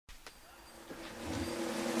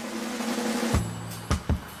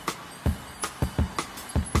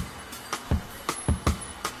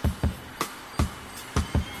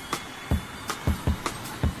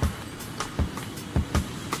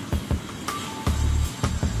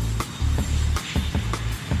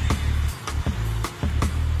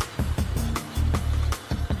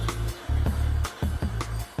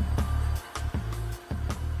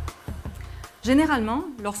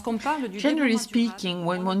Generally speaking,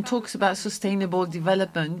 when one talks about sustainable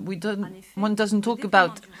development, one doesn't talk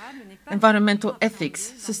about environmental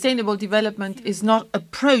ethics. Sustainable development is not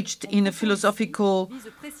approached in a philosophical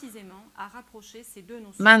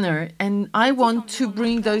manner, and I want to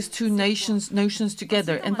bring those two notions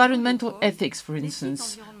together. Environmental ethics, for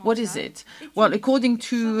instance, what is it? Well, according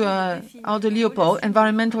to Aldo Leopold,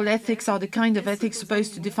 environmental ethics are the kind of ethics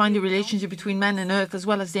supposed to define the relationship between man and earth, as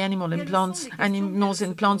well as the animals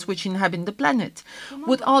and plants which inhabit the planet.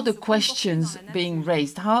 What are the questions being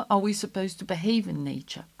raised? How are we supposed to behave in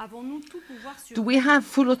nature? Do we have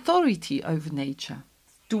full authority over nature?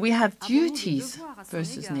 Do we have duties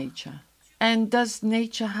versus nature? And does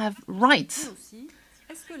nature have rights?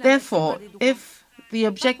 Therefore, if the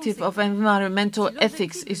objective of environmental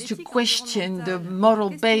ethics is to question the moral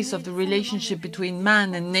base of the relationship between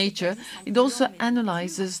man and nature, it also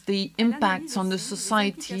analyzes the impacts on the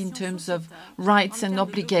society in terms of rights and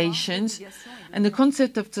obligations. And the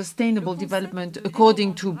concept of sustainable development,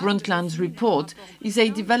 according to Brundtland's report, is a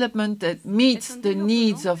development that meets the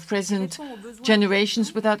needs of present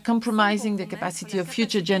generations without compromising the capacity of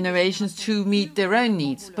future generations to meet their own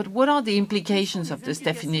needs. But what are the implications of this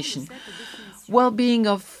definition? Well-being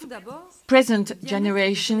of present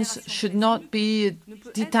generations should not be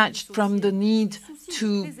detached from the need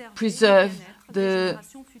to preserve the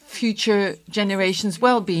future generations'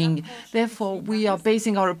 well-being. Therefore, we are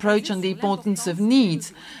basing our approach on the importance of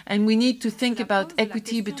needs, and we need to think about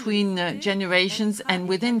equity between generations and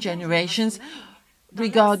within generations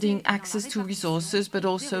regarding access to resources, but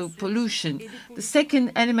also pollution. The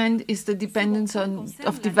second element is the dependence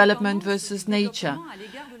of development versus nature.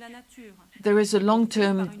 There is a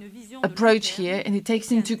long-term approach here, and it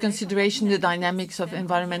takes into consideration the dynamics of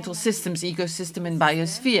environmental systems, ecosystem and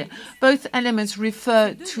biosphere. Both elements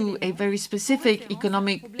refer to a very specific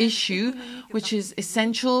economic issue, which is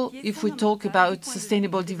essential if we talk about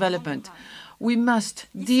sustainable development. We must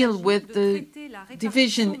deal with the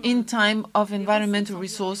division in time of environmental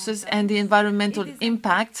resources and the environmental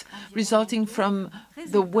impact resulting from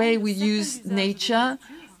the way we use nature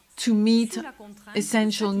to meet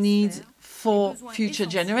essential needs for future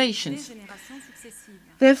generations.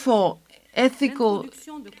 Therefore, ethical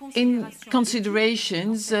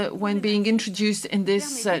considerations when being introduced in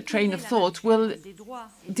this train of thought will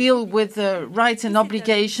deal with rights and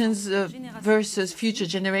obligations versus future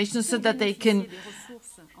generations so that they can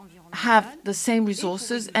have the same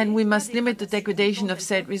resources, and we must limit the degradation of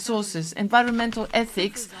said resources. Environmental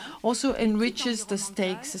ethics also enriches the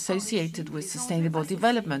stakes associated with sustainable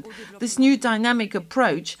development. This new dynamic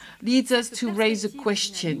approach leads us to raise a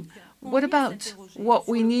question. What about what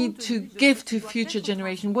we need to give to future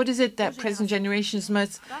generations? What is it that present generations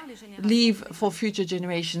must leave for future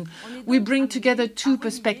generations? We bring together two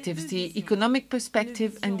perspectives, the economic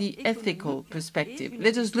perspective and the ethical perspective.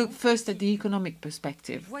 Let us look first at the economic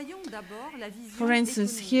perspective. For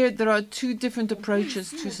instance, here there are two different approaches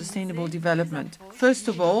to sustainable development. First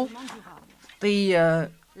of all, the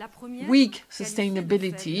weak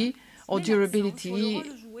sustainability or durability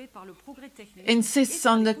insists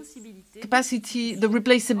on the capacity, the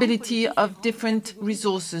replaceability of different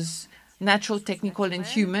resources, natural, technical, and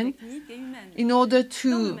human, in order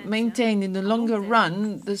to maintain in the longer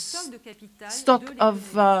run the stock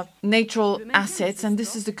of natural assets, and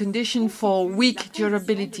this is the condition for weak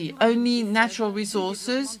durability. Only natural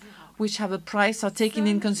resources which have a price are taken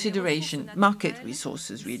in consideration, market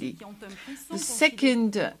resources really. The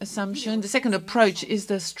second assumption, the second approach is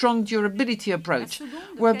the strong durability approach,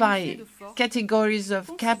 whereby categories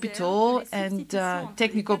of capital and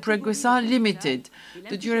technical progress are limited.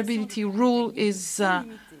 The durability rule is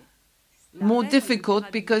more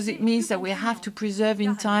difficult because it means that we have to preserve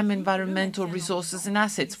in time environmental resources and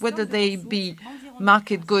assets, whether they be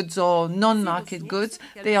market goods or non-market goods.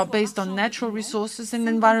 They are based on natural resources and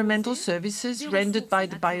environmental services rendered by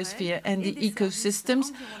the biosphere and the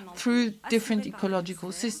ecosystems through different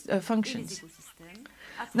ecological functions.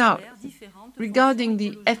 Now, regarding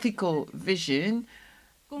the ethical vision,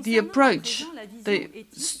 the approach, the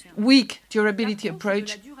weak durability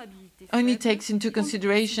approach, only takes into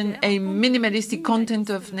consideration a minimalistic content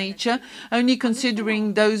of nature, only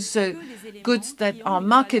considering those goods that are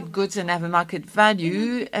market goods and have a market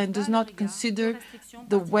value, and does not consider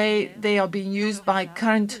the way they are being used by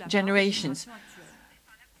current generations.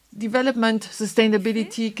 Development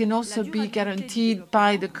sustainability can also be guaranteed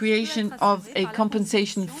by the creation of a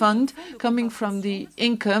compensation fund coming from the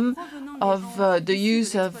income of the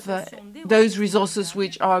use of those resources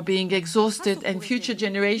which are being exhausted, and future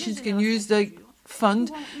generations can use the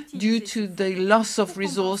fund due to the loss of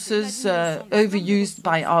resources overused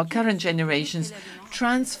by our current generations.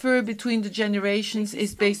 Transfer between the generations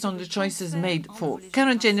is based on the choices made for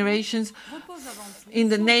current generations in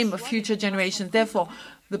the name of future generations. Therefore,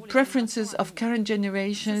 the preferences of current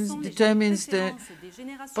generations determines the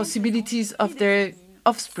possibilities of their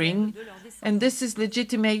offspring, and this is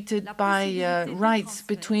legitimated by rights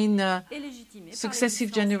between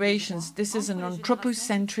successive generations. This is an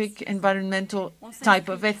anthropocentric environmental type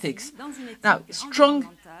of ethics. Now, strong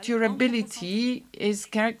durability is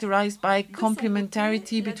characterized by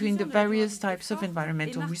complementarity between the various types of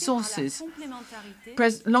environmental resources.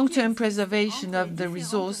 Long-term preservation of the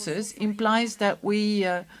resources implies that we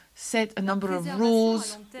set a number of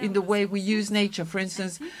rules in the way we use nature. For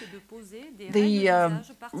instance, the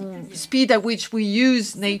speed at which we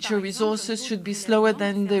use nature resources should be slower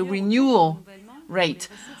than the renewal rate,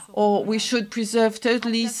 or we should preserve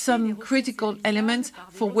totally some critical elements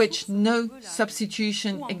for which no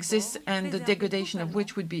substitution exists and the degradation of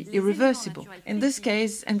which would be irreversible. In this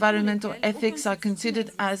case, environmental ethics are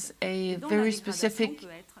considered as a very specific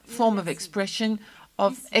form of expression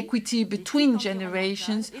of equity between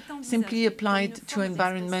generations simply applied to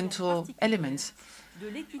environmental elements.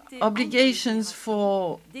 Obligations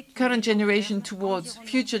for current generation towards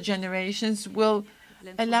future generations will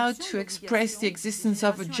allow to express the existence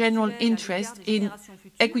of a general interest in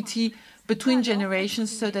equity between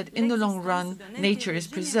generations so that in the long run nature is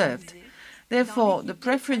preserved. Therefore, the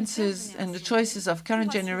preferences and the choices of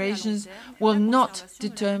current generations will not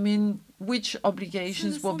determine which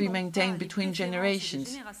obligations will be maintained between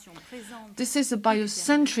generations. This is a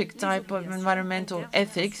biocentric type of environmental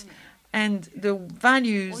ethics, and the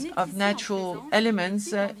values of natural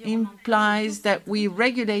elements implies that we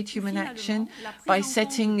regulate human action by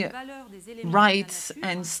setting rights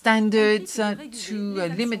and standards to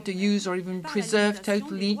limit the use or even preserve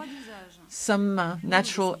totally some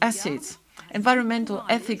natural assets. Environmental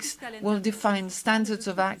ethics will define standards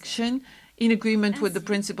of action in agreement with the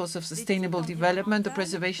principles of sustainable development, the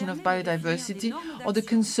preservation of biodiversity, or the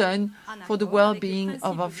concern for the well-being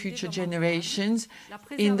of our future generations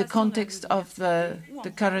in the context of the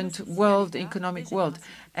current world, economic world.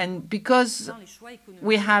 And because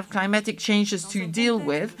we have climatic changes to deal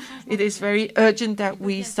with, it is very urgent that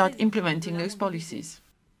we start implementing those policies.